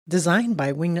Designed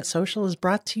by Wingnut Social is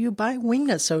brought to you by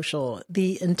Wingnut Social,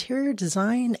 the interior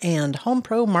design and home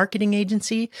pro marketing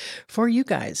agency for you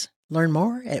guys. Learn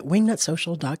more at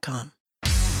wingnutsocial.com.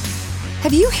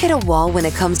 Have you hit a wall when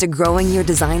it comes to growing your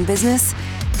design business?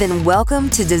 Then welcome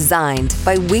to Designed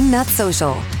by Wingnut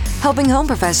Social, helping home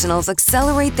professionals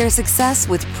accelerate their success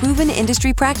with proven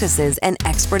industry practices and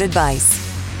expert advice.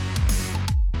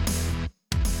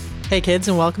 Hey kids,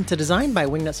 and welcome to Designed by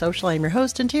Wingnut Social. I'm your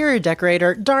host, interior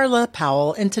decorator, Darla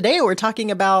Powell, and today we're talking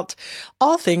about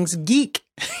all things geek.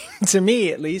 To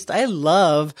me, at least. I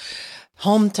love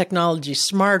home technology,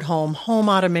 smart home, home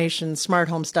automation, smart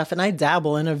home stuff, and I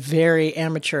dabble in a very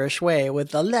amateurish way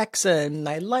with Alexa and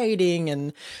my lighting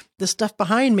and the stuff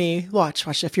behind me. Watch.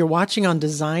 If you're watching on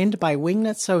Designed by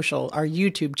Wingnut Social, our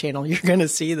YouTube channel, you're going to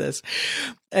see this.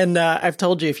 And I've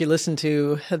told you, if you listen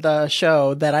to the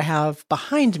show, that I have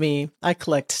behind me, I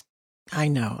collect, I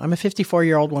know, I'm a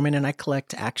 54-year-old woman and I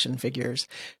collect action figures.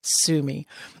 Sue me.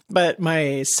 But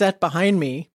my set behind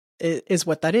me is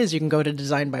what that is. You can go to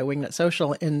Designed by Wingnut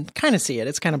Social and kind of see it.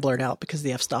 It's kind of blurred out because of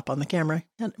the f-stop on the camera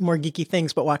and more geeky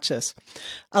things, but watch this.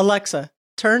 Alexa,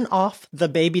 turn off the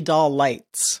baby doll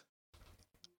lights.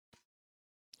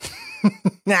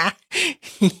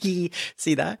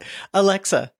 See that?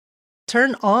 Alexa,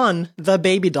 turn on the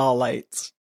baby doll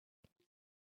lights.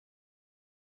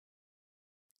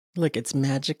 Look, it's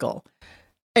magical.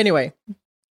 Anyway,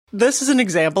 this is an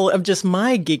example of just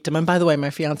my geekdom. And by the way, my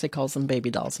fiance calls them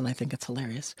baby dolls, and I think it's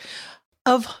hilarious.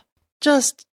 Of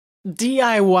just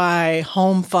DIY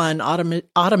home fun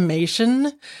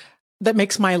automation that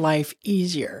makes my life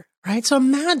easier, right? So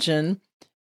imagine,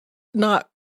 not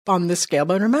on this scale,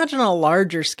 but imagine on a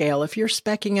larger scale, if you're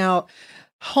speccing out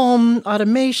home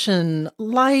automation,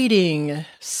 lighting,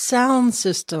 sound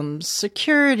systems,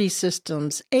 security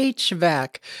systems,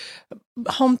 HVAC,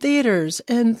 home theaters,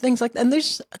 and things like that. And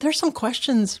there's some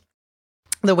questions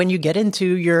that when you get into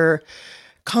your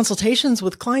consultations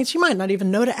with clients, you might not even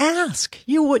know to ask.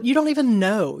 You don't even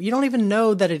know. You don't even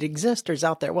know that it exists or is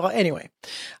out there. Well, anyway,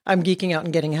 I'm geeking out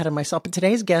and getting ahead of myself. But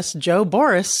today's guest, Joe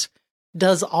Boris,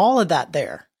 does all of that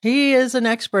there. He is an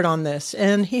expert on this,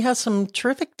 and he has some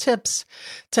terrific tips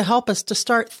to help us to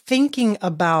start thinking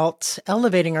about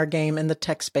elevating our game in the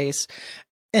tech space.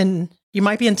 And you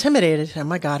might be intimidated. Oh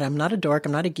my God, I'm not a dork.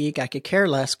 I'm not a geek. I couldn't care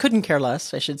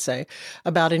less, I should say,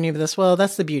 about any of this. Well,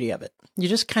 that's the beauty of it. You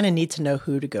just kind of need to know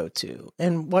who to go to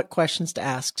and what questions to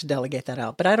ask to delegate that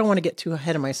out. But I don't want to get too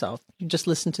ahead of myself. You just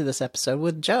listen to this episode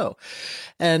with Joe.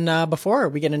 And before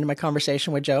we get into my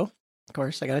conversation with Joe, of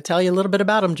course, I got to tell you a little bit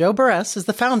about him. Joe Boris is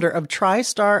the founder of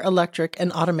TriStar Electric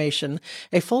and Automation,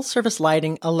 a full-service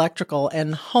lighting, electrical,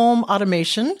 and home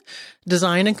automation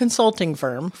design and consulting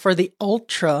firm for the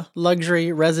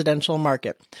ultra-luxury residential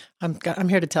market. I'm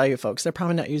here to tell you, folks, they're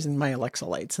probably not using my Alexa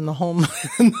lights in the home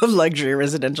in the luxury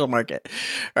residential market,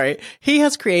 right? He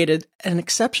has created an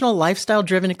exceptional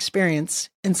lifestyle-driven experience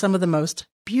in some of the most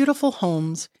beautiful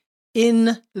homes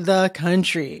in the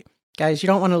country. Guys, you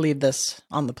don't want to leave this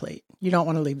on the plate. You don't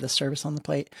want to leave this service on the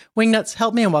plate. Wingnuts,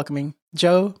 help me in welcoming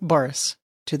Joe Boris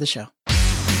to the show.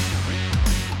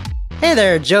 Hey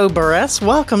there, Joe Boris.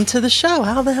 Welcome to the show.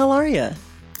 How the hell are you?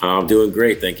 I'm doing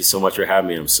great. Thank you so much for having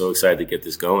me. I'm so excited to get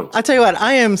this going. I tell you what,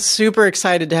 I am super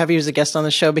excited to have you as a guest on the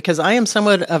show because I am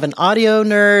somewhat of an audio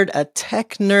nerd, a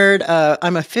tech nerd.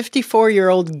 I'm a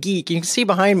 54-year-old geek. You can see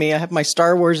behind me, I have my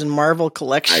Star Wars and Marvel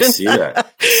collection. I see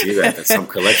that. That's some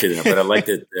collection there. But I like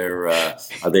that they're,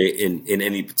 are they in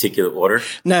any particular order?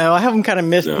 No, I have them kind of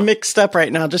mixed up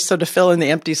right now just so to fill in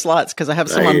the empty slots because I have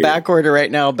some on back order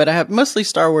right now. But I have mostly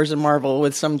Star Wars and Marvel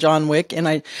with some John Wick. And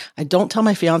I don't tell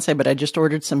my fiance, but I just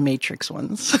ordered some Matrix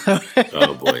ones.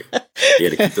 Oh boy. You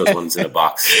had to keep those ones in a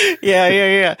box.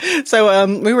 Yeah. So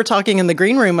we were talking in the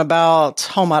green room about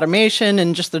home automation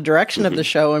and just the direction of the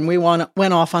show. And we went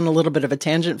off on a little bit of a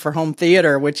tangent for home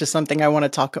theater, which is something I want to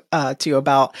talk to you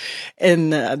about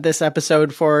in this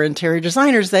episode for interior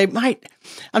designers. I'm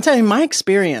telling you, my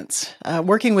experience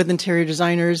working with interior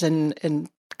designers and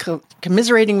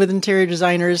commiserating with interior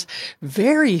designers,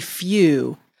 very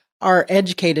few are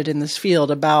educated in this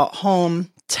field about home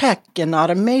tech and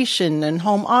automation and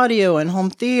home audio and home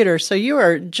theater. So you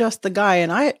are just the guy.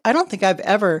 And I don't think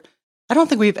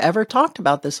we've ever talked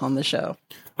about this on the show.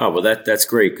 Oh, well, that's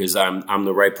great because I'm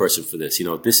the right person for this. You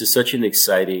know, this is such an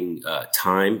exciting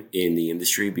time in the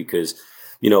industry because,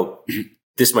 you know,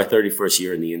 this is my 31st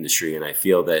year in the industry. And I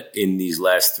feel that in these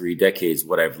last 3 decades,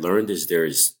 what I've learned is there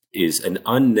is an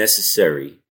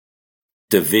unnecessary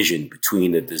division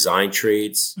between the design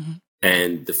trades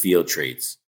and the field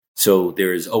trades. So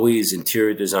there is always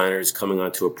interior designers coming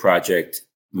onto a project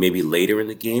maybe later in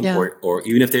the game, or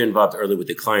even if they're involved early with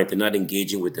the client, they're not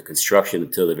engaging with the construction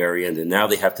until the very end. And now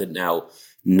they have to now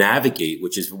navigate,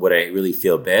 which is what I really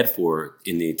feel bad for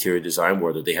in the interior design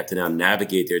world, that they have to now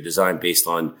navigate their design based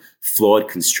on flawed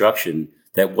construction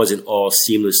that wasn't all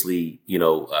seamlessly,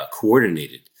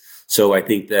 coordinated. So I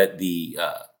think that the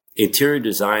interior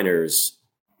designers'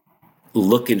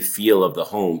 look and feel of the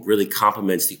home really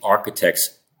complements the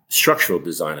architect's structural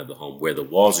design of the home, where the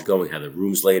walls are going, how the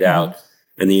room's laid out.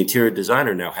 And the interior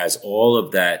designer now has all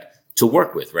of that to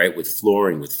work with, right? With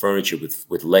flooring, with furniture,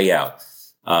 with layout,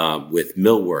 with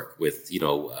millwork, with,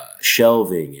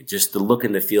 shelving, and just the look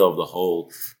and the feel of the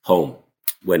whole home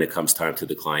when it comes time to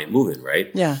the client moving,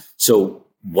 right? Yeah. So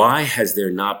why has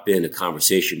there not been a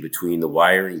conversation between the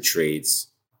wiring trades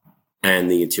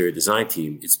and the interior design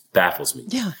team? It baffles me.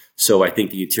 Yeah. So I think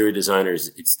the interior designers,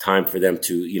 it's time for them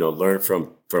to, learn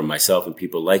from myself and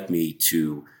people like me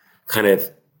to kind of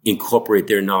incorporate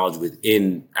their knowledge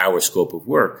within our scope of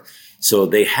work. So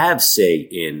they have say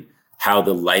in how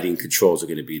the lighting controls are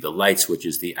going to be, the light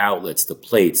switches, the outlets, the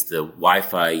plates, the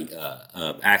Wi-Fi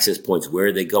access points. Where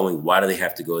are they going? Why do they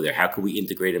have to go there? How can we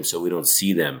integrate them so we don't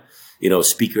see them?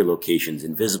 Speaker locations,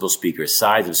 invisible speakers,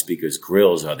 size of speakers,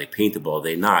 grills. Are they paintable? Are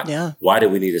they not? Yeah. Why do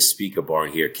we need a speaker bar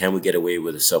in here? Can we get away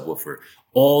with a subwoofer?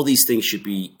 All these things should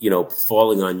be,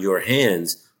 falling on your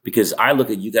hands, because I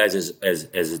look at you guys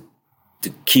as the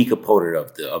key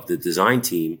component of the design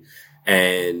team,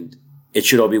 and it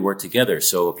should all be worked together.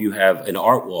 So if you have an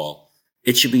art wall,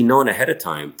 it should be known ahead of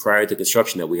time prior to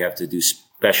construction that we have to do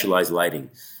specialized lighting,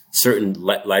 certain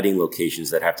lighting locations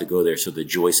that have to go there so the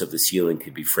joists of the ceiling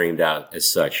could be framed out as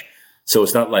such. So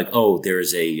it's not like,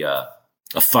 there's a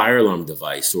fire alarm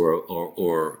device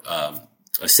or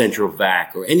a central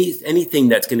vac or anything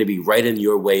that's going to be right in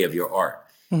your way of your art.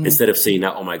 Mm-hmm. Instead of saying,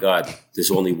 oh my God, there's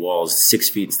only walls 6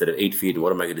 feet instead of 8 feet. And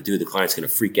what am I going to do? The client's going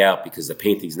to freak out because the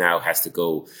paintings now has to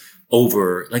go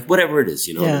over, like whatever it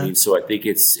is, what I mean? So I think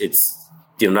it's,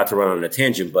 not to run on a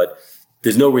tangent, but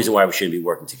there's no reason why we shouldn't be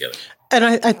working together. And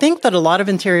I think that a lot of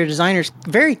interior designers,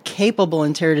 very capable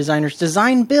interior designers,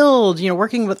 design build,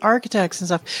 working with architects and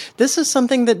stuff. This is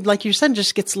something that, like you said,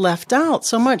 just gets left out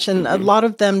so much. And a lot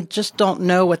of them just don't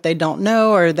know what they don't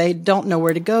know, or they don't know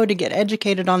where to go to get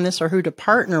educated on this, or who to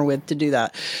partner with to do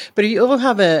that. But you will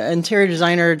have an interior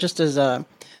designer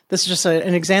this is just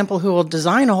an example, who will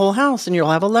design a whole house, and you'll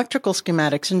have electrical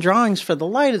schematics and drawings for the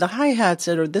light, the hi-hats,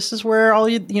 or this is where all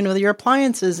your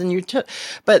appliances and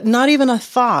but not even a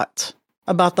thought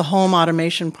about the home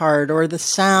automation part or the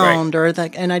sound,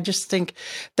 right. And I just think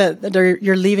that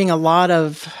you're leaving a lot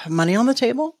of money on the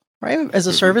table, right? As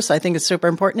a service, I think it's super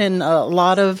important, and a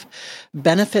lot of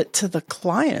benefit to the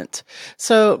client.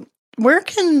 So where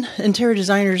can interior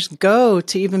designers go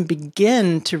to even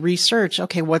begin to research,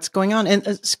 okay, what's going on? And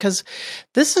because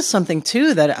this is something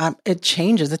too that it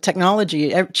changes, the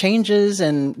technology changes,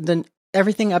 and then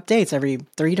everything updates every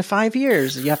 3 to 5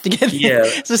 years. You have to get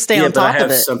to stay on top of it.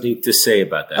 I have something to say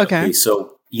about that. Okay.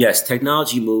 So yes,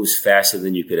 technology moves faster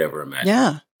than you could ever imagine.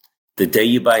 Yeah. The day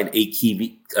you buy an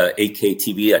 8K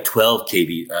TV, a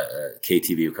 12K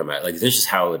TV will come out. Like, this is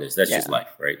how it is. That's just life,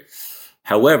 right?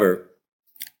 However,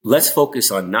 let's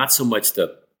focus on not so much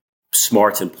the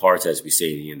smarts and parts, as we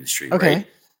say in the industry, okay. Right?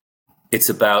 It's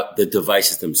about the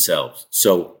devices themselves.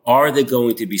 So are there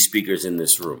going to be speakers in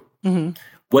this room? Mm-hmm.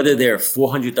 Whether they're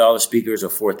 $400 speakers or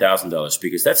 $4,000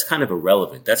 speakers, that's kind of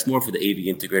irrelevant. That's more for the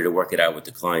AV integrator to work it out with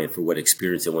the client for what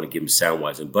experience they want to give them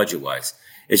sound-wise and budget-wise.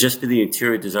 It's just for the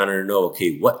interior designer to know,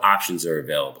 okay, what options are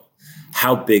available?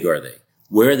 How big are they?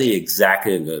 Where are they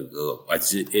exactly going to go?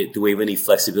 Do we have any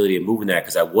flexibility in moving that?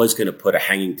 Because I was going to put a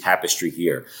hanging tapestry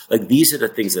here. Like, these are the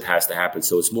things that has to happen.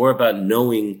 So it's more about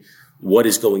knowing what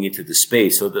is going into the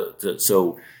space.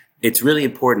 So it's really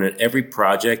important that every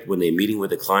project, when they're meeting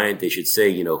with a client, they should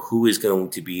say, who is going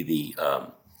to be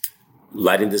the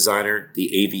lighting designer, the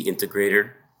AV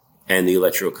integrator, and the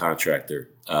electrical contractor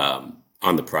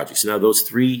on the project. So now those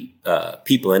three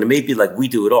people, and it may be like we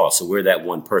do it all, so we're that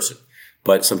one person.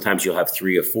 But sometimes you'll have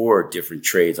 3 or 4 different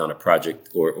trades on a project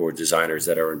or designers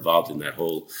that are involved in that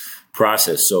whole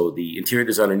process. So the interior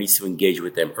designer needs to engage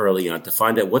with them early on to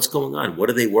find out what's going on. What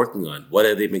are they working on? What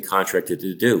have they been contracted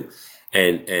to do?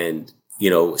 And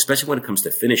especially when it comes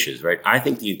to finishes, right? I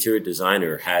think the interior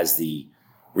designer has the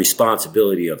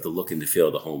responsibility of the look and the feel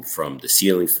of the home, from the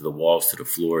ceilings to the walls to the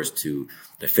floors to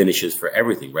the finishes, for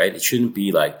everything, right? It shouldn't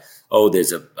be like,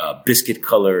 there's a biscuit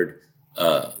colored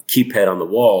keypad on the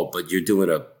wall, but you're doing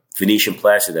a Venetian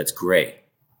plaster that's gray.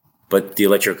 But the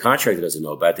electrical contractor doesn't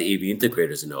know about it. The AV integrator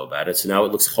doesn't know about it. So now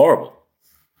it looks horrible.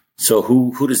 So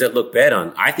who does that look bad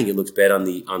on? I think it looks bad on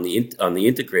the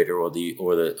integrator or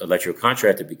the electrical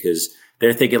contractor, because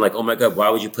they're thinking like, oh my God, why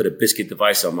would you put a biscuit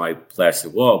device on my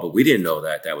plastic wall? But we didn't know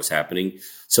that was happening.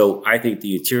 So I think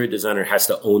the interior designer has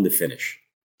to own the finish.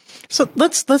 So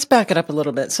let's back it up a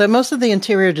little bit. So most of the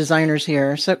interior designers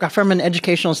here, so from an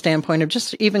educational standpoint of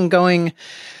just even going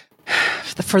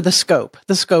for the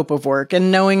scope of work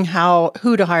and knowing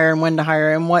who to hire and when to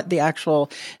hire and what the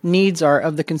actual needs are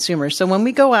of the consumer. So when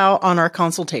we go out on our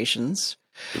consultations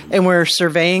and we're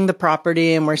surveying the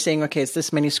property and we're saying, okay, it's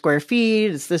this many square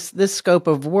feet, it's this scope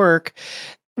of work,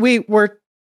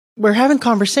 we're having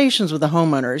conversations with the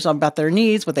homeowners about their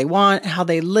needs, what they want, how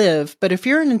they live. But if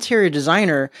you're an interior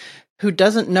designer who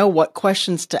doesn't know what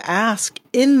questions to ask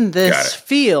in this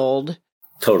field.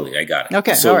 Totally. I got it.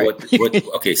 Okay. So all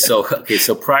right.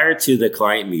 So prior to the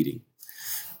client meeting,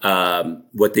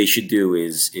 what they should do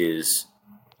is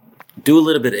do a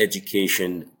little bit of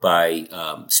education by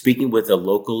speaking with a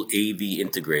local AV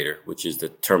integrator, which is the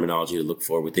terminology to look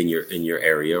for within your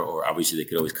area, or obviously they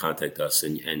could always contact us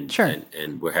and Sure.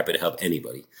 and we're happy to help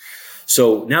anybody.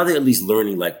 So now they're at least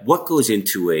learning like what goes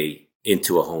into a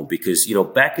home, because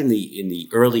back in the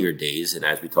earlier days, and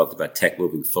as we talked about tech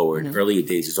moving forward, earlier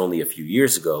days is only a few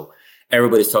years ago.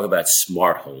 Everybody's talking about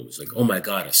smart homes, like, oh my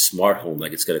God, a smart home,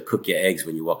 like it's going to cook your eggs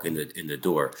when you walk in the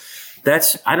door.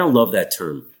 I don't love that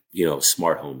term,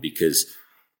 smart home, because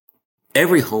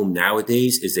every home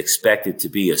nowadays is expected to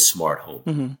be a smart home.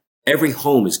 Mm-hmm. Every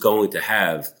home is going to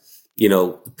have,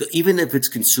 even if it's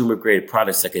consumer grade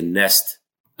products like a Nest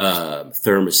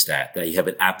thermostat that you have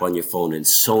an app on your phone, and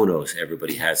Sonos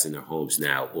everybody has in their homes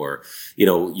now, or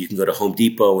you can go to Home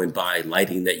Depot and buy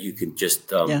lighting that you can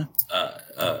just home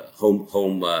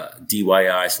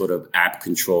DIY sort of app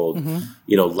controlled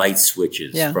light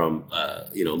switches from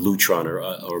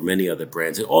Lutron or many other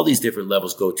brands, and all these different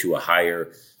levels go to a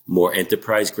higher, more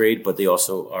enterprise grade, but they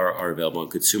also are available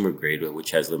on consumer grade, which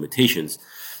has limitations.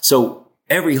 So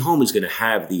every home is going to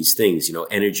have these things,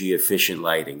 energy efficient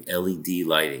lighting, LED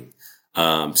lighting,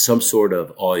 some sort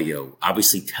of audio,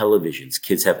 obviously televisions.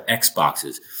 Kids have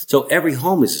Xboxes. So every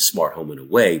home is a smart home in a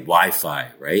way,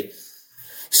 Wi-Fi, right?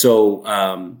 So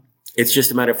it's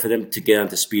just a matter for them to get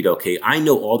onto speed. Okay, I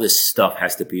know all this stuff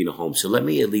has to be in a home. So let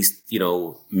me at least,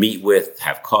 meet with,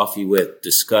 have coffee with,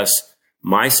 discuss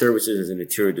my services as an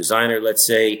interior designer, let's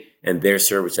say, and their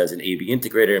service as an AV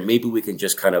integrator. And maybe we can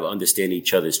just kind of understand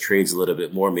each other's trades a little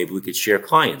bit more. Maybe we could share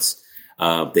clients.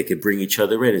 They could bring each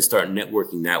other in and start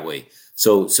networking that way.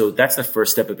 So that's the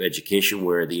first step of education,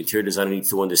 where the interior designer needs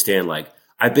to understand, like,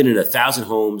 I've been in 1,000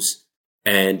 homes,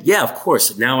 and yeah, of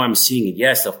course, now I'm seeing it.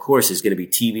 Yes, of course, there's going to be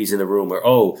TVs in the room,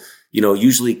 or,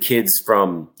 usually kids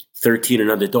from 13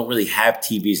 and under don't really have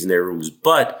TVs in their rooms,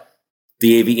 but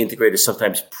the AV integrators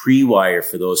sometimes pre-wire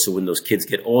for those. So when those kids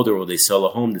get older or they sell a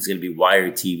home, there's going to be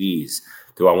wired TVs.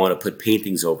 Do I want to put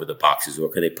paintings over the boxes, or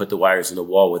can they put the wires in the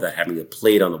wall without having a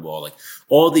plate on the wall? Like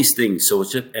all these things. So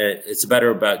it's a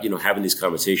matter about, having these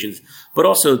conversations, but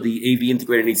also the AV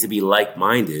integrator needs to be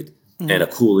like-minded and a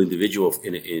cool individual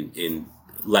in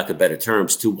lack of better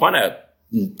terms to want to,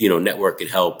 network and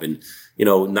help and,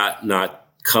 not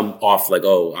come off like,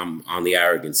 oh, I'm on the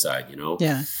arrogant side,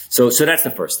 Yeah. So that's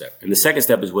the first step. And the second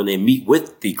step is when they meet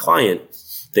with the client,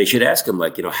 they should ask them,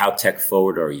 like, how tech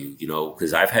forward are you?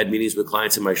 Because I've had meetings with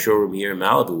clients in my showroom here in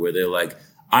Malibu where they're like,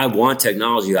 I want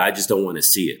technology, I just don't want to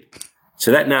see it.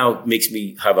 So that now makes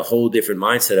me have a whole different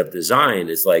mindset of design.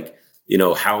 It's like,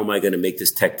 how am I going to make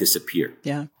this tech disappear?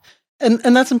 Yeah.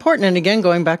 And that's important. And again,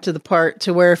 going back to the part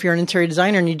to where if you're an interior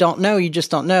designer and you don't know, you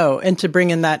just don't know. And to bring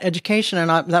in that education.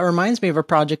 And that reminds me of a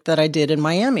project that I did in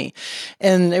Miami.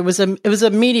 And it was a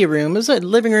media room. It was a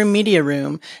living room media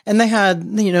room. And they had,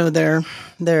 their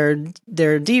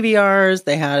DVRs,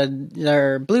 they had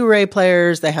their Blu-ray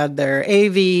players, they had their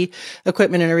AV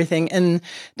equipment and everything. And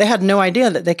they had no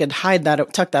idea that they could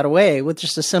tuck that away with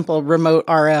just a simple remote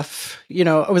RF,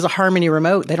 it was a Harmony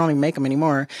remote. They don't even make them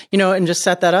anymore, and just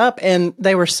set that up. And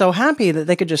they were so happy that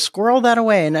they could just squirrel that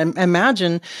away. And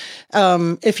imagine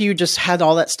if you just had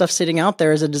all that stuff sitting out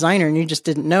there as a designer and you just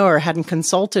didn't know or hadn't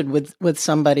consulted with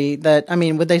somebody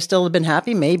would they still have been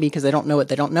happy? Maybe, because they don't know what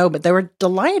they don't know, but they were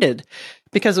delighted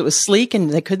because it was sleek and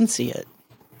they couldn't see it.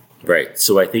 Right.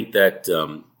 So I think that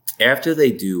after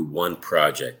they do one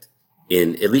project,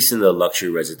 at least in the luxury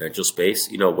residential space,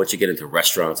 once you get into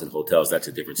restaurants and hotels, that's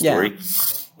a different story. Yeah.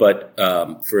 But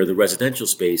for the residential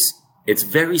space, it's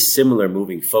very similar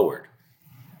moving forward.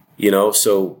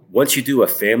 So once you do a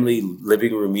family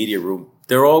living room, media room,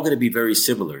 they're all going to be very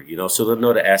similar, so they'll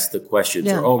know to ask the questions.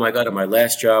 Yeah. Or, oh my God, at my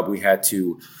last job, we had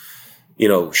to,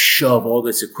 shove all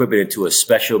this equipment into a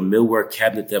special millwork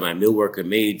cabinet that my millworker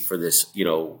made for this,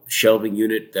 shelving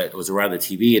unit that was around the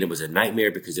TV. And it was a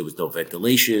nightmare because there was no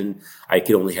ventilation. I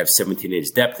could only have 17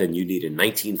 inch depth and you need a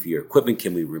 19 for your equipment.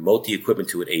 Can we remote the equipment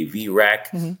to an AV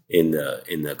rack in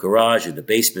the garage, in the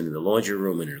basement, in the laundry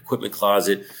room, in an equipment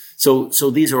closet? So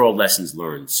these are all lessons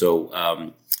learned. So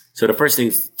the first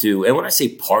thing to do, and when I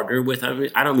say partner with,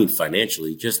 I don't mean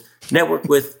financially, just network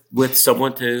with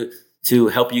someone to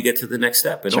help you get to the next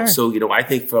step. And also, I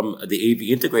think from the AV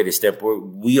integrated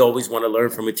standpoint, we always want to learn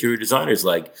from interior designers,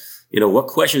 like, what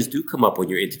questions do come up when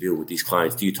you're interviewing with these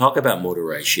clients? Do you talk about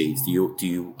motorized shades? Do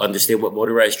you understand what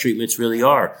motorized treatments really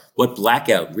are? What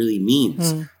blackout really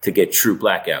means to get true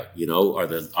blackout?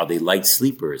 Are they light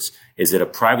sleepers? Is it a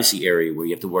privacy area where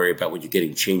you have to worry about when you're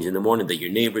getting changed in the morning that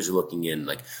your neighbors are looking in?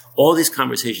 Like all these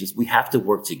conversations, we have to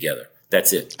work together.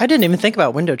 That's it. I didn't even think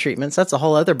about window treatments. That's a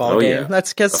whole other ballgame. Yeah.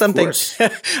 That's because something.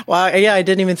 Well, yeah, I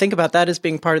didn't even think about that as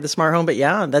being part of the smart home. But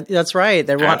yeah, that's right.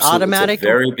 They want automatic. It's a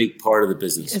very big part of the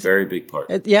business. Very big part.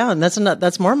 And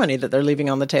that's more money that they're leaving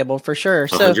on the table for sure.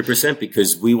 100%,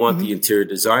 because we want the interior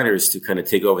designers to kind of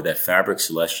take over that fabric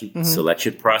selection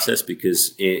process.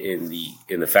 Because in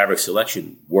the fabric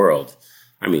selection world,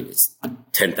 it's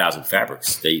 10,000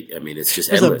 fabrics. It's just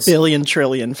There's endless. There's a billion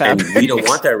trillion fabrics. And we don't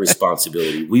want that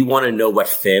responsibility. We want to know what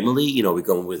family, we're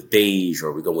going with beige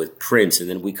or we're going with prints. And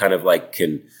then we kind of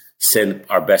can send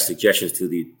our best suggestions to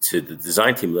the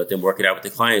design team, let them work it out with the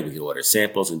client. We can order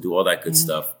samples and do all that good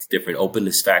stuff. Different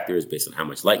openness factors based on how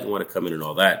much light you want to come in and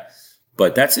all that.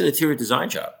 But that's an interior design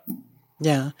job.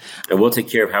 Yeah. And we'll take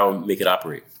care of how we make it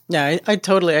operate. Yeah, I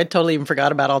totally even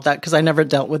forgot about all that because I never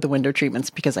dealt with the window treatments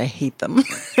because I hate them.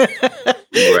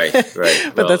 Right.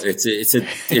 Well,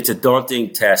 it's a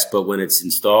daunting task, but when it's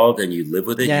installed and you live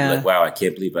with it, you're like, wow, I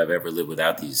can't believe I've ever lived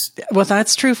without these. Well,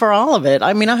 that's true for all of it.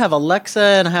 I have Alexa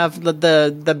and I have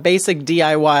the basic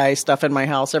DIY stuff in my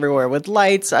house everywhere with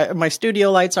lights. My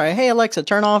studio lights are, hey Alexa,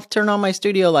 turn on my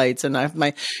studio lights. And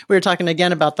we were talking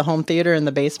again about the home theater in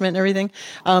the basement and everything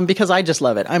because I just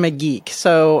love it. I'm a geek.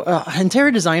 So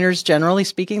interior designers, generally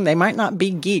speaking, they might not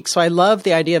be geeks. So I love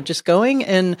the idea of just going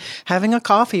and having a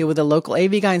coffee with a local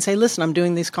AV guy and say, listen, I'm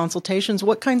doing these consultations.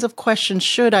 What kinds of questions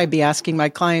should I be asking my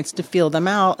clients to feel them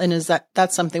out? And is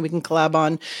that's something we can collab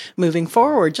on moving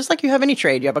forward? Just like you have any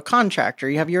trade, you have a contractor,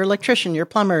 you have your electrician, your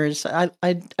plumbers.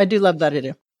 I do love that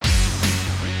idea.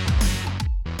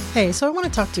 Hey, so I want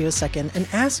to talk to you a second and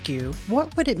ask you,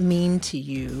 what would it mean to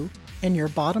you and your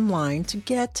bottom line to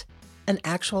get an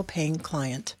actual paying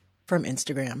client from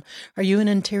Instagram? Are you an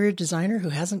interior designer who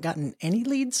hasn't gotten any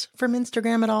leads from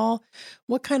Instagram at all?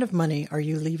 What kind of money are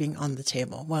you leaving on the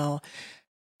table? Well,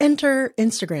 enter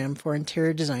Instagram for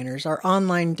Interior Designers, our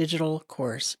online digital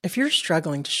course. If you're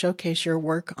struggling to showcase your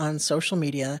work on social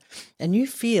media and you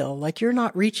feel like you're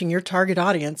not reaching your target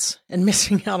audience and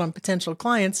missing out on potential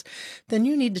clients, then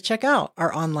you need to check out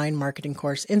our online marketing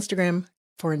course, Instagram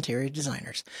for Interior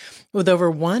Designers. With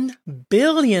over 1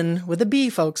 billion, with a B,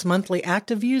 folks, monthly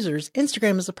active users,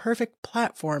 Instagram is the perfect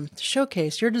platform to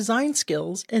showcase your design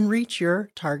skills and reach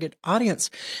your target audience.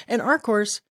 And our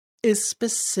course is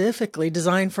specifically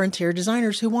designed for interior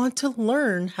designers who want to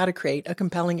learn how to create a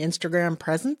compelling Instagram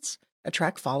presence,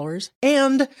 attract followers,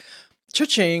 and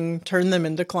cha-ching, turn them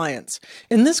into clients.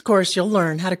 In this course, you'll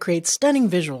learn how to create stunning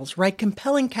visuals, write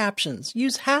compelling captions,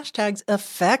 use hashtags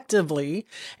effectively,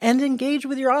 and engage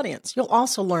with your audience. You'll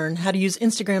also learn how to use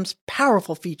Instagram's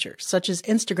powerful features, such as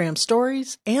Instagram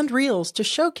stories and reels, to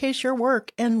showcase your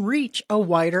work and reach a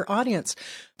wider audience.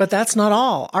 But that's not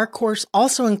all. Our course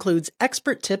also includes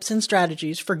expert tips and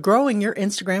strategies for growing your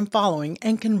Instagram following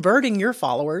and converting your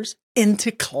followers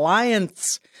into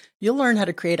clients. You'll learn how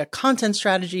to create a content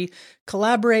strategy,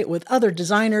 collaborate with other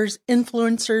designers,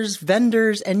 influencers,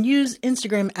 vendors, and use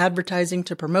Instagram advertising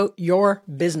to promote your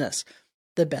business.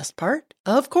 The best part,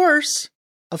 of course,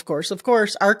 our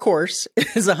course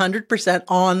is 100%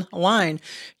 online.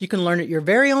 You can learn at your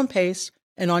very own pace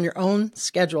and on your own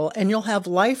schedule, and you'll have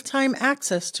lifetime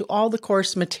access to all the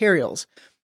course materials.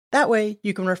 That way,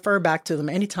 you can refer back to them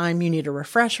anytime you need a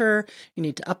refresher, you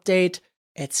need to update,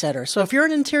 etc. So if you're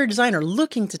an interior designer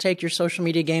looking to take your social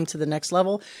media game to the next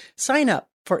level, sign up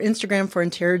for Instagram for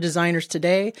Interior Designers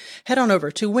today. Head on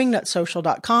over to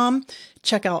wingnutsocial.com,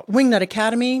 check out Wingnut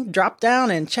Academy, drop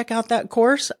down and check out that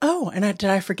course. Oh, and did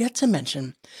I forget to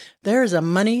mention, there is a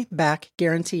money-back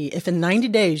guarantee. If in 90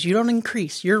 days you don't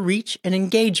increase your reach and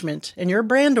engagement and your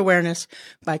brand awareness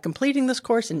by completing this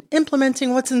course and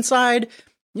implementing what's inside,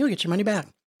 you'll get your money back.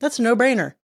 That's a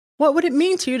no-brainer. What would it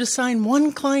mean to you to sign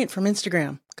one client from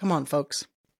Instagram? Come on, folks.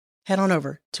 Head on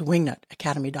over to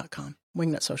wingnutacademy.com,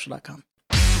 wingnutsocial.com.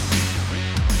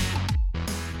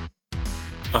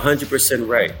 100%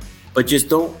 right. But just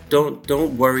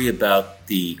don't worry about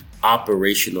the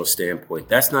operational standpoint.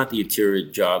 That's not the interior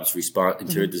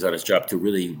designer's job to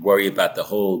really worry about the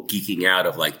whole geeking out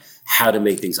of like how to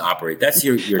make things operate. That's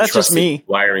your that's trusted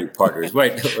wiring partners,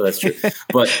 right? Well, that's true.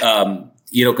 But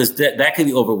because that can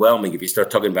be overwhelming if you start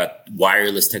talking about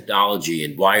wireless technology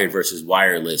and wired versus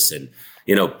wireless and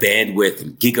bandwidth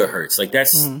and gigahertz. Like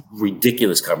that's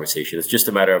ridiculous conversation. It's just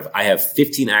a matter of I have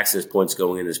 15 access points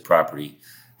going in this property.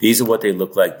 These are what they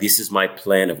look like. This is my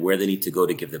plan of where they need to go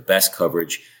to give the best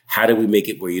coverage. How do we make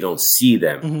it where you don't see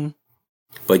them,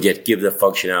 but yet give the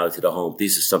functionality to the home?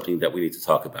 This is something that we need to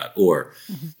talk about. Or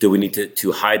do we need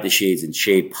to hide the shades in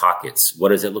shade pockets? What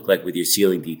does it look like with your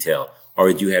ceiling detail?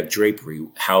 Or do you have drapery?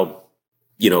 How,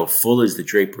 full is the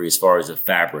drapery as far as the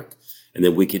fabric? And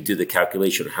then we could do the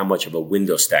calculation of how much of a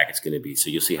window stack it's going to be. So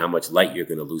you'll see how much light you're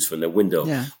going to lose from the window.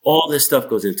 Yeah. All this stuff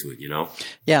goes into it,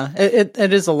 Yeah,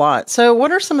 it is a lot. So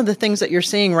what are some of the things that you're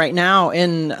seeing right now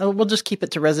we'll just keep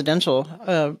it to residential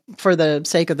for the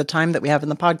sake of the time that we have in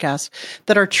the podcast,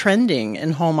 that are trending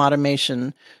in home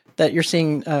automation that you're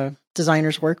seeing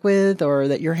designers work with, or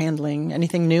that you're handling?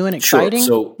 Anything new and exciting?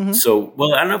 Sure.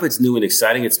 Well, I don't know if it's new and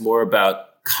exciting. It's more about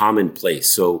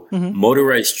commonplace. So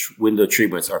motorized window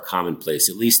treatments are commonplace,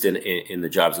 at least in the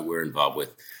jobs that we're involved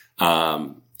with.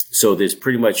 So there's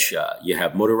pretty much, you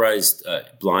have motorized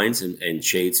blinds and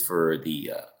shades for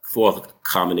the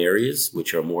common areas,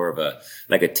 which are more of a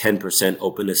 10%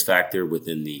 openness factor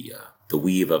within the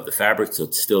weave of the fabric. So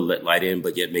still let light in,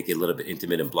 but yet make it a little bit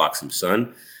intimate and block some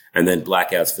sun. And then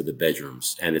blackouts for the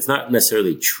bedrooms. And it's not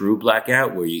necessarily true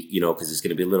blackout where because there's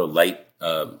going to be little light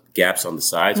gaps on the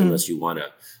sides unless you want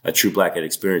a true blackout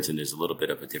experience. And there's a little bit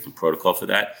of a different protocol for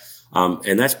that.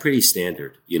 And that's pretty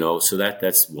standard, so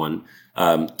that's one.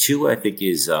 Two, I think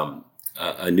is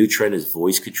a new trend is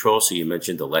voice control. So you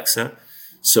mentioned Alexa.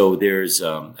 So there's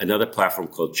another platform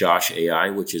called Josh AI,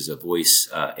 which is a voice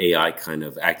AI kind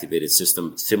of activated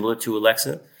system similar to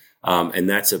Alexa. And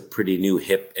that's a pretty new,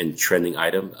 hip and trending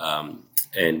item.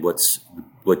 And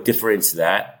what differentiates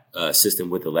that system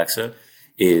with Alexa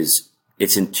is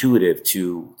it's intuitive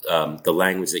to the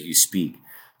language that you speak.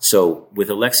 So with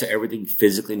Alexa, everything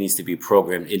physically needs to be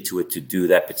programmed into it to do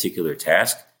that particular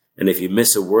task. And if you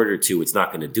miss a word or two, it's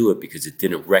not going to do it because it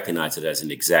didn't recognize it as an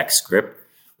exact script.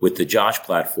 With the Josh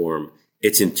platform,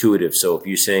 it's intuitive. So if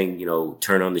you're saying,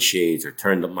 turn on the shades or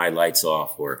turn my lights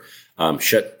off or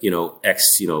shut,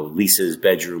 Lisa's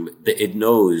bedroom, it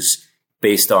knows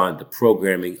based on the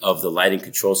programming of the lighting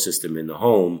control system in the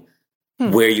home,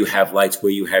 where you have lights,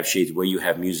 where you have shades, where you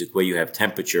have music, where you have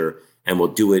temperature, and will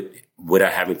do it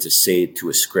without having to say it to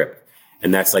a script.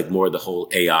 And that's like more the whole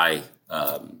AI,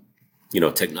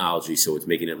 technology. So it's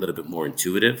making it a little bit more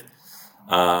intuitive.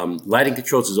 Lighting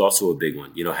controls is also a big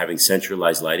one, having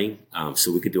centralized lighting.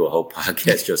 So we could do a whole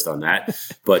podcast just on that,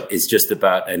 but it's just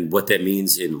about, and what that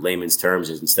means in layman's terms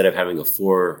is instead of having a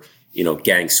 4,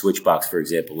 gang switch box, for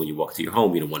example, when you walk to your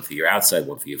home, one for your outside,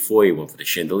 one for your foyer, one for the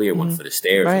chandelier, one for the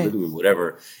stairs, right, living room,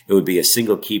 whatever. It would be a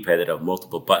single keypad that have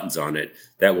multiple buttons on it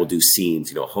that will do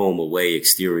scenes, home, away,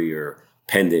 exterior,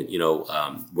 pendant,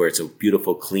 where it's a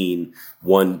beautiful, clean,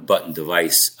 one button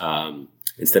device,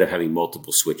 instead of having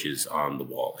multiple switches on the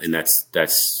wall. And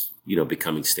that's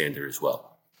becoming standard as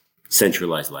well.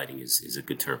 Centralized lighting is a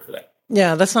good term for that.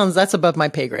 Yeah, that's above my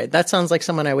pay grade. That sounds like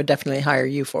someone I would definitely hire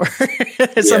you for.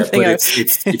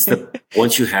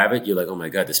 Once you have it, you're like, oh my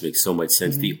God, this makes so much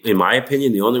sense. In my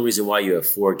opinion, the only reason why you have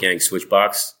 4 gang switch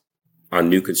box on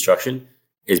new construction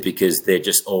is because they're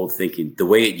just old thinking. The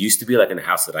way it used to be, like in the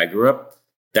house that I grew up,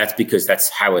 that's because that's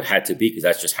how it had to be, because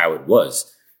that's just how it was.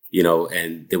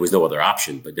 And there was no other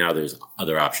option, but now there's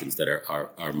other options that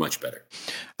are much better.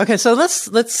 Okay. So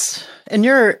let's, in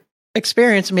your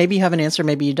experience, maybe you have an answer,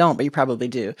 maybe you don't, but you probably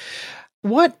do.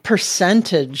 What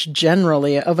percentage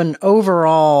generally of an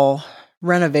overall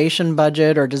renovation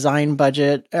budget or design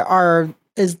budget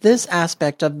is this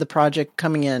aspect of the project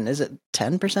coming in? Is it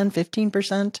 10%,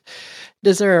 15%?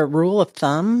 Is there a rule of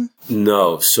thumb?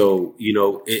 No. So,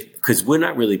 because we're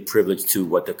not really privileged to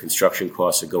what the construction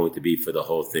costs are going to be for the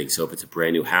whole thing. So if it's a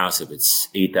brand new house, if it's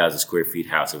 8,000 square feet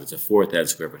house, if it's a 4,000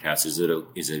 square foot house, is it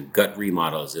a gut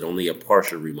remodel? Is it only a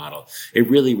partial remodel? It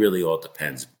really, really all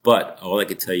depends. But all I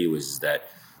can tell you is that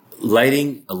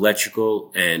lighting,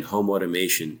 electrical, and home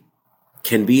automation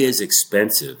can be as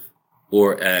expensive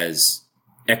or as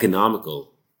economical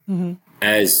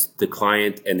as the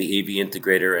client and the AV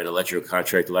integrator and electrical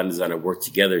contractor, lighting designer work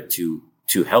together to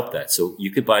help that. So you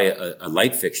could buy a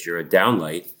light fixture, a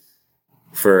downlight,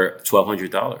 for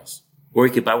 $1,200, or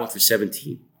you could buy one for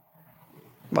 $1,700.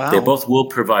 Wow. They both will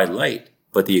provide light,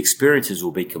 but the experiences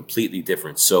will be completely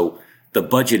different. So the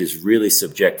budget is really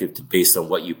subjective based on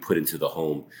what you put into the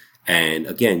home. And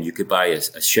again, you could buy a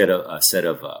set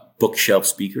of bookshelf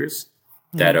speakers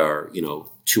that are,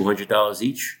 $200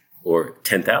 each or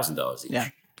 $10,000 each. Yeah.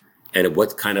 And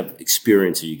what kind of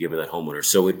experience are you giving that homeowner?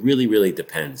 So it really, really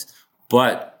depends.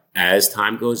 But as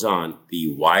time goes on,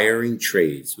 the wiring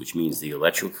trades, which means the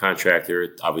electrical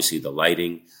contractor, obviously the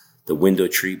lighting, the window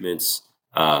treatments,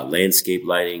 landscape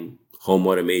lighting, home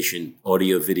automation,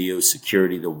 audio, video,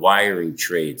 security, the wiring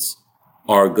trades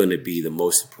are going to be the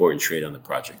most important trade on the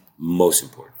project. Most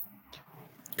important.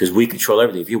 Because we control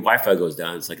everything. If your Wi-Fi goes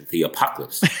down, it's like the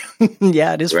apocalypse.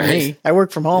 Yeah, it is right? For me. I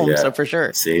work from home, so for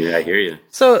sure. See, I hear you.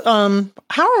 So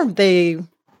how are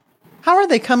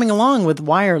they coming along with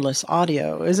wireless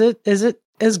audio? Is it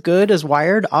as good as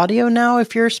wired audio now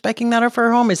if you're speccing that up for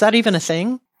a home? Is that even a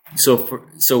thing?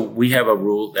 So we have a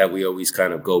rule that we always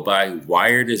kind of go by.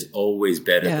 Wired is always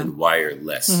better than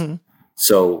wireless. Mm-hmm.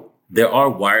 So there are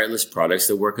wireless products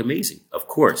that work amazing, of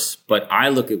course. But I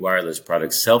look at wireless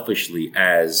products selfishly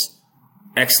as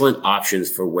excellent options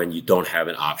for when you don't have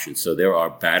an option. So there are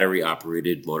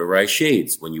battery-operated motorized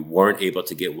shades when you weren't able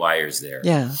to get wires there.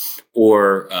 Yeah.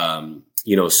 Or,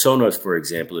 Sonos, for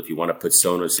example, if you want to put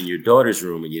Sonos in your daughter's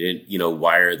room and you didn't,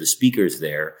 wire the speakers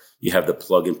there, you have the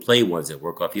plug-and-play ones that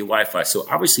work off your Wi-Fi. So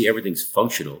obviously everything's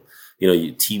functional.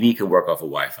 Your TV can work off of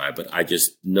Wi-Fi, but I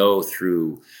just know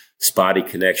through spotty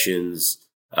connections,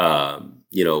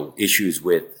 issues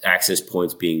with access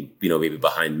points being, maybe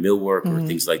behind millwork or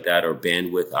things like that, or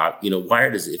bandwidth.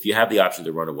 Wired is, if you have the option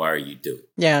to run a wire, you do.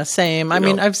 Yeah, same. I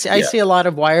mean, I see a lot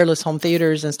of wireless home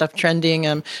theaters and stuff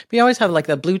trending. We always have like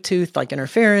the Bluetooth, like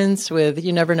interference with,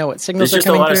 you never know what signals are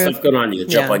coming through. There's just a lot of stuff going on. You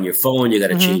jump on your phone, you got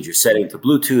to change your setting to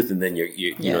Bluetooth, and then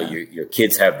your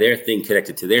kids have their thing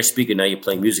connected to their speaker. Now you're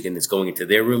playing music and it's going into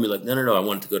their room. You're like, no, I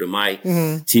want it to go to my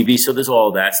TV. So there's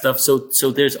all that stuff.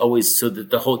 So there's always,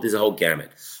 there's a whole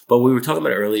gamut. But we were talking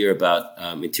about earlier about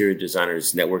interior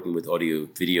designers networking with audio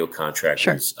video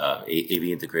contractors, AV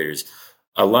integrators.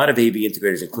 A lot of AV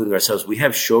integrators, including ourselves, we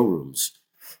have showrooms.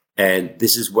 And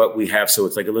this is what we have. So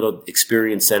it's like a little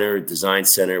experience center, design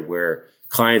center where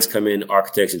clients come in,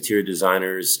 architects, interior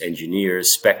designers,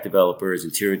 engineers, spec developers,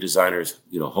 interior designers,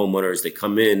 homeowners. They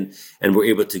come in and we're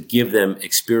able to give them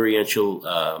experiential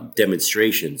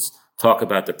demonstrations, talk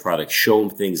about the product, show them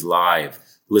things live,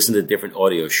 listen to different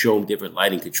audio, show them different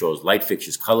lighting controls, light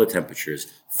fixtures, color temperatures,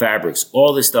 fabrics,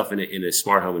 all this stuff in a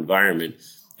smart home environment.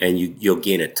 And you'll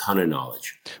gain a ton of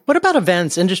knowledge. What about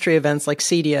events, industry events like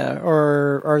CEDIA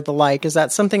or the like? Is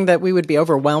that something that we would be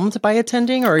overwhelmed by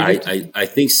attending? Or I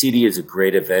think CEDIA is a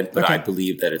great event, but I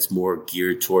believe that it's more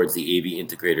geared towards the AV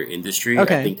integrator industry.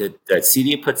 Okay. I think that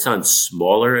CEDIA puts on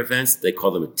smaller events. They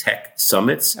call them tech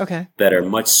summits that are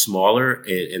much smaller,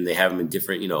 and they have them in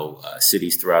different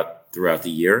cities throughout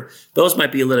the year. Those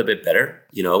might be a little bit better,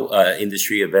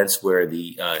 industry events where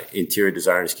the interior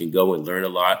designers can go and learn a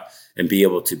lot and be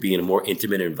able to be in a more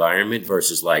intimate environment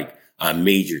versus like a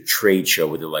major trade show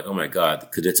where they're like, oh my God,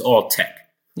 because it's all tech.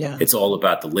 Yeah. It's all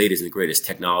about the latest and the greatest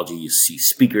technology. You see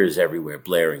speakers everywhere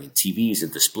blaring and TVs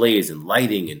and displays and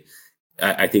lighting. And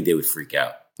I think they would freak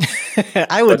out.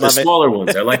 I would love the smaller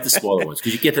ones. I like the smaller ones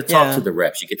because you get to talk to the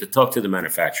reps. You get to talk to the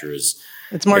manufacturers.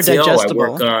 It's more digestible. I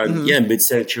work on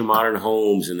mid-century modern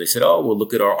homes, and they said, "Oh, well,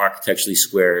 look at our architecturally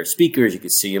square speakers. You can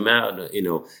see them out.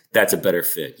 That's a better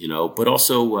fit. But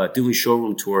also doing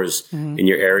showroom tours in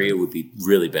your area would be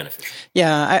really beneficial."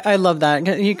 Yeah, I love that.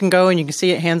 You can go and you can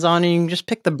see it hands-on, and you can just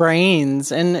pick the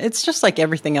brains. And it's just like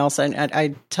everything else.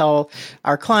 I tell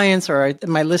our clients or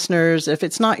my listeners, if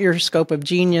it's not your scope of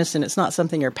genius and it's not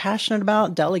something you're passionate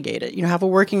about, delegate it. Have a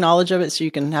working knowledge of it so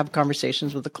you can have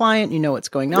conversations with the client. You know what's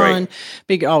going on.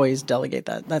 Always delegate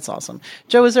that. That's awesome.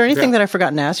 Joe, is there anything that I've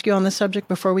forgotten to ask you on this subject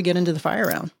before we get into the fire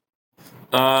round?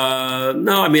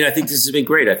 No, I mean, I think this has been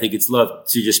great. I think it's love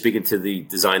to just speak into the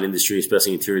design industry,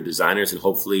 especially interior designers, and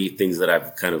hopefully things that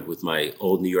I've kind of with my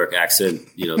old New York accent,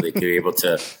 they can be able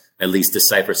to at least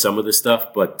decipher some of this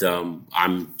stuff. But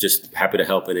I'm just happy to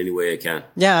help in any way I can.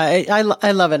 Yeah,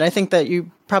 I love it. I think that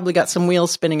you probably got some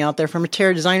wheels spinning out there from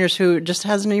interior designers who just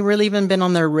hasn't really even been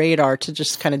on their radar to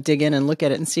just kind of dig in and look at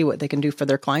it and see what they can do for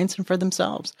their clients and for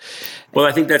themselves. Well,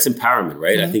 I think that's empowerment,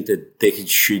 right? Mm-hmm. I think that they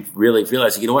should really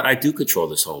realize, I do control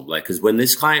this home. Like, because when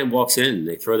this client walks in,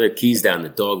 they throw their keys down, the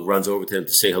dog runs over to them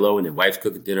to say hello, and their wife's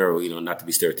cooking dinner, or, not to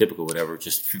be stereotypical, whatever,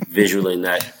 just visually in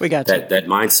that, that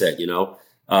mindset,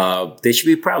 they should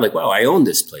be proud. Like, wow, I own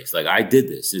this place. Like, I did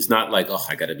this. It's not like,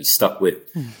 I got to be stuck with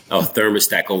a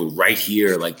thermostat going right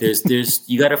here. Like,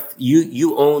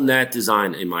 you own that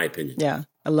design, in my opinion. Yeah.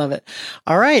 I love it.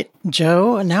 All right,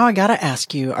 Joe, now I got to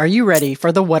ask you, are you ready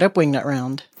for the What Up Wingnut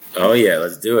round? Oh, yeah,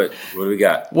 let's do it. What do we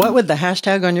got? What would the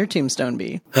hashtag on your tombstone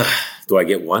be? Do I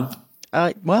get one?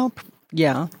 Well,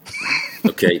 yeah.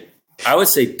 Okay. I would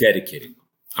say dedicated.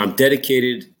 I'm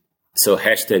dedicated. So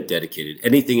hashtag dedicated.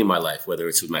 Anything in my life, whether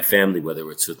it's with my family, whether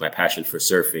it's with my passion for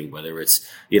surfing, whether it's,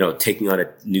 taking on a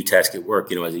new task at work,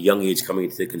 as a young age coming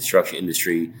into the construction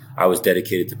industry, I was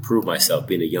dedicated to prove myself.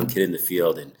 Being a young kid in the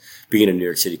field and being in New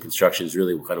York City construction is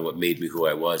really kind of what made me who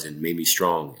I was and made me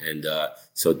strong. And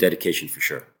so dedication for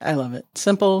sure. I love it.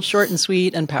 Simple, short and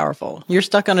sweet and powerful. You're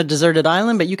stuck on a deserted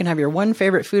island, but you can have your one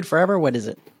favorite food forever. What is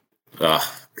it?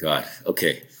 Oh, God.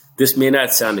 Okay. This may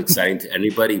not sound exciting to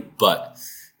anybody, but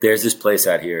there's this place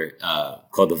out here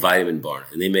called the Vitamin Barn,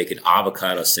 and they make an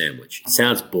avocado sandwich. It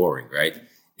sounds boring, right?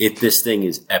 This thing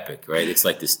is epic, right? It's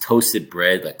like this toasted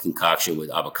bread, like concoction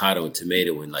with avocado and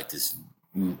tomato and like this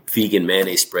vegan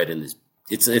mayonnaise spread. And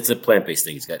it's a plant-based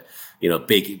thing. It's got,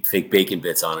 fake bacon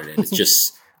bits on it. And it's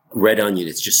just red onion.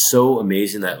 It's just so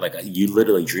amazing that like you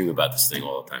literally dream about this thing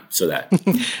all the time. So that.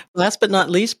 Last but not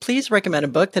least, please recommend a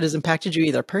book that has impacted you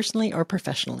either personally or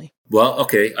professionally. Well,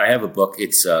 okay. I have a book.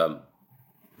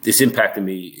 This impacted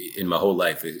me in my whole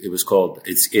life. It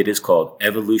is called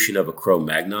Evolution of a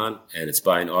Cro-Magnon, and it's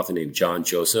by an author named John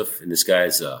Joseph. And this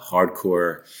guy's a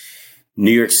hardcore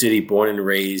New York City, born and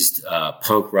raised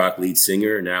punk rock lead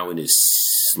singer, now in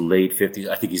his late 50s.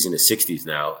 I think he's in his 60s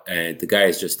now. And the guy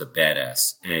is just a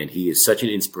badass. And he is such an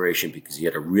inspiration because he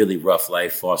had a really rough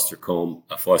life, foster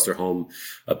home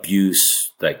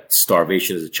abuse, like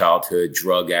starvation as a childhood,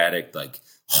 drug addict, like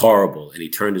horrible. And he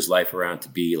turned his life around to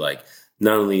be like,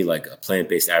 not only like a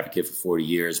plant-based advocate for 40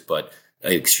 years, but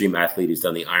an extreme athlete who's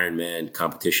done the Ironman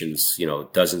competitions,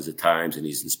 dozens of times. And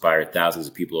he's inspired thousands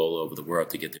of people all over the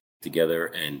world to get together.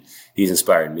 And he's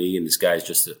inspired me. And this guy's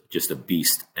just a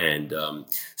beast and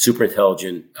super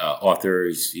intelligent author.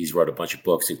 He's wrote a bunch of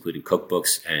books, including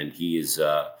cookbooks. And he is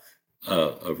a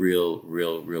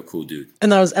real cool dude.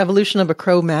 And that was Evolution of a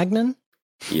Cro-Magnon?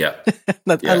 Yeah.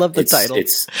 I love the title.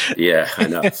 I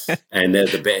know. And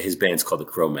his band's called the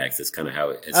Cro-Mags. That's kind of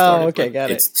how it started. Oh, okay, got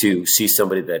it. It's to see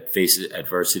somebody that faces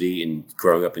adversity and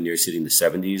growing up in New York City in the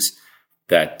 70s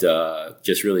that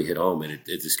just really hit home. And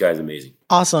this guy's amazing.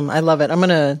 Awesome. I love it. I'm going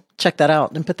to check that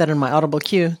out and put that in my Audible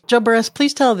queue. Joe Burress,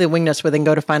 please tell the Wingnuts where they can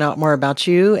go to find out more about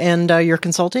you and your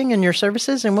consulting and your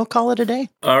services, and we'll call it a day.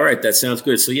 All right. That sounds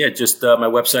good. So yeah, just my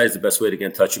website is the best way to get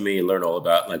in touch with me and learn all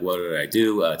about like what did I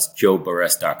do. It's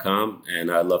joeburress.com, and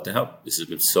I'd love to help. This has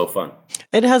been so fun.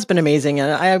 It has been amazing.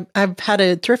 And I've had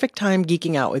a terrific time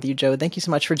geeking out with you, Joe. Thank you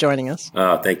so much for joining us.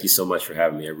 Thank you so much for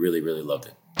having me. I really, really loved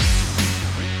it.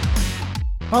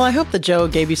 Well, I hope that Joe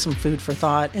gave you some food for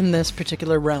thought in this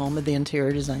particular realm of the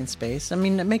interior design space. I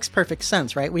mean, it makes perfect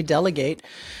sense, right? We delegate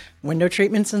window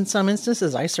treatments in some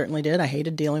instances. I certainly did. I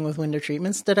hated dealing with window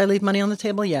treatments. Did I leave money on the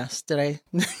table? Yes. Did I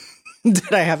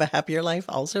have a happier life?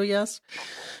 Also, yes.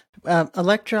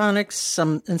 Electronics,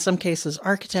 in some cases,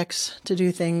 architects to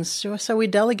do things. So we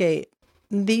delegate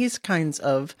these kinds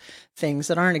of things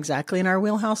that aren't exactly in our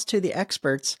wheelhouse to the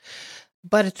experts.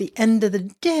 But at the end of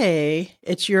the day,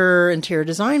 it's your interior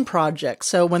design project.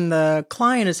 So when the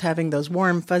client is having those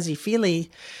warm, fuzzy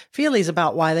feelies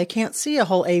about why they can't see a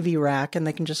whole AV rack and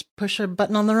they can just push a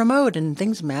button on the remote and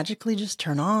things magically just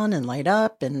turn on and light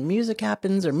up and music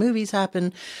happens or movies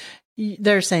happen,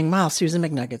 they're saying, wow, Susan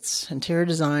McNuggets, interior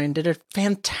design, did a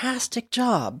fantastic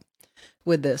job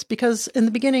with this, because in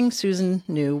the beginning, Susan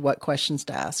knew what questions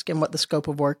to ask and what the scope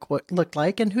of work looked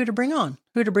like and who to bring on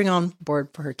board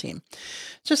for her team.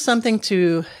 Just something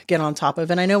to get on top of.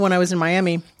 And I know when I was in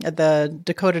Miami at the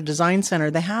Dakota Design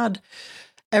Center, they had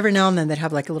every now and then they'd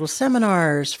have like little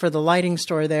seminars for the lighting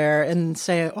store there and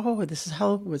say, oh, this is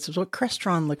what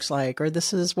Crestron looks like, or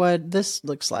this is what this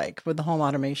looks like with the home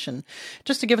automation,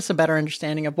 just to give us a better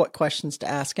understanding of what questions to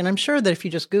ask. And I'm sure that if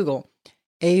you just Google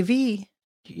AV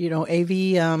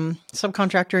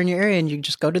subcontractor in your area, and you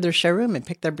just go to their showroom and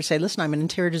say, listen, I'm an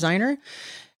interior designer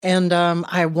and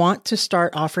I want to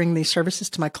start offering these services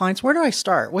to my clients. Where do I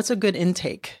start? What's a good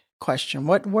intake question?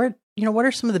 What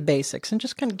are some of the basics? And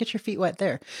just kind of get your feet wet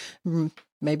there.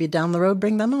 Maybe down the road,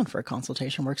 bring them on for a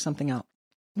consultation, work something out.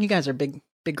 You guys are big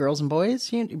girls and boys,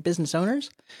 business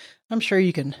owners. I'm sure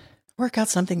you can work out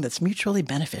something that's mutually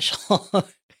beneficial.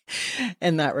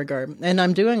 In that regard. And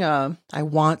I'm doing I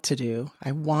want to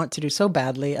do so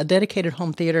badly a dedicated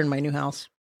home theater in my new house.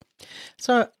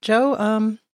 So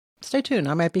Joe, stay tuned.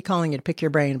 I might be calling you to pick your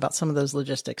brain about some of those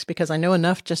logistics because I know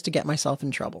enough just to get myself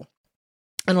in trouble.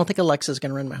 I don't think Alexa's going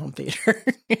to run my home theater.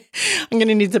 I'm going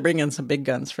to need to bring in some big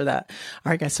guns for that. All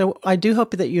right, guys. So I do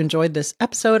hope that you enjoyed this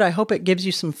episode. I hope it gives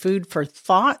you some food for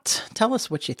thought. Tell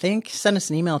us what you think. Send us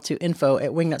an email to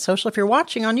info@wingnut.social. If you're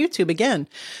watching on YouTube, again,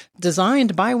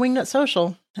 designed by Wingnut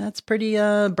Social. That's pretty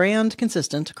brand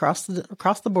consistent across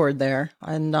the board there.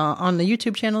 And on the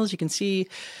YouTube channels, you can see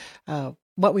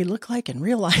what we look like in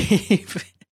real life.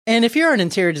 And if you're an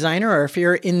interior designer or if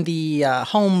you're in the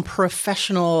home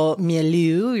professional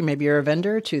milieu, maybe you're a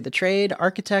vendor to the trade,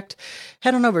 architect,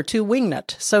 head on over to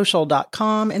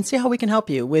wingnutsocial.com and see how we can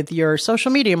help you with your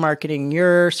social media marketing,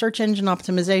 your search engine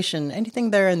optimization,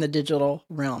 anything there in the digital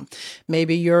realm.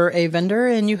 Maybe you're a vendor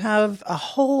and you have a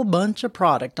whole bunch of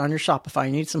product on your Shopify.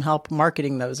 You need some help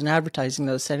marketing those and advertising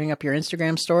those, setting up your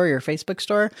Instagram store, your Facebook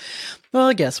store.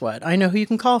 Well, guess what? I know who you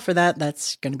can call for that.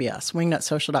 That's going to be us,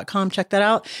 wingnutsocial.com. Check that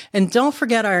out. And don't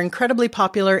forget our incredibly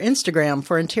popular Instagram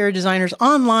for interior designers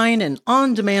online and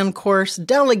on-demand course.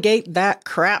 Delegate that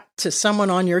crap to someone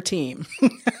on your team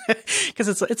because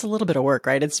it's a little bit of work,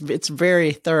 right? It's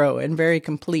very thorough and very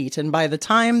complete. And by the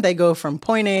time they go from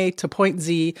point A to point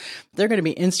Z, they're going to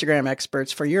be Instagram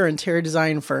experts for your interior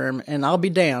design firm. And I'll be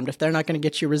damned if they're not going to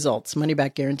get you results. Money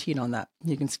back guaranteed on that.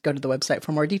 You can go to the website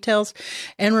for more details.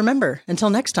 And remember, until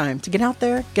next time, to get out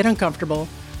there, get uncomfortable,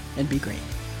 and be green.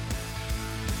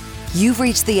 You've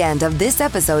reached the end of this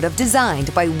episode of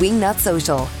Designed by Wingnut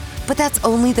Social. But that's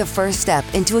only the first step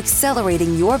into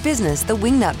accelerating your business the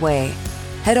Wingnut way.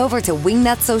 Head over to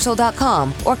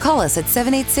wingnutsocial.com or call us at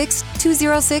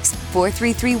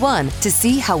 786-206-4331 to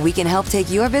see how we can help take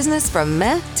your business from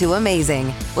meh to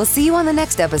amazing. We'll see you on the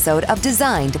next episode of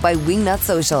Designed by Wingnut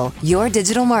Social, your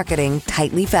digital marketing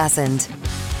tightly fastened.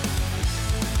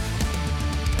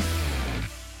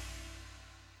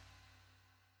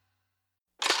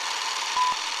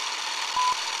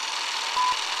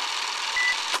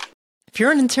 If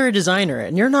you're an interior designer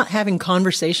and you're not having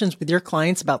conversations with your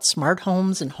clients about smart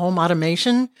homes and home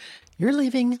automation, you're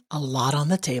leaving a lot on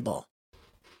the table.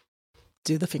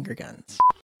 Do the finger guns.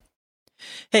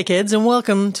 Hey kids, and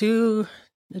welcome to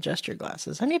Adjust Your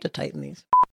Glasses. I need to tighten these.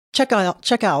 Check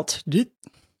out. And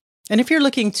if you're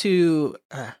looking to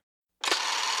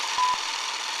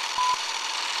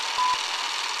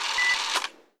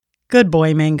good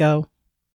boy, Mango.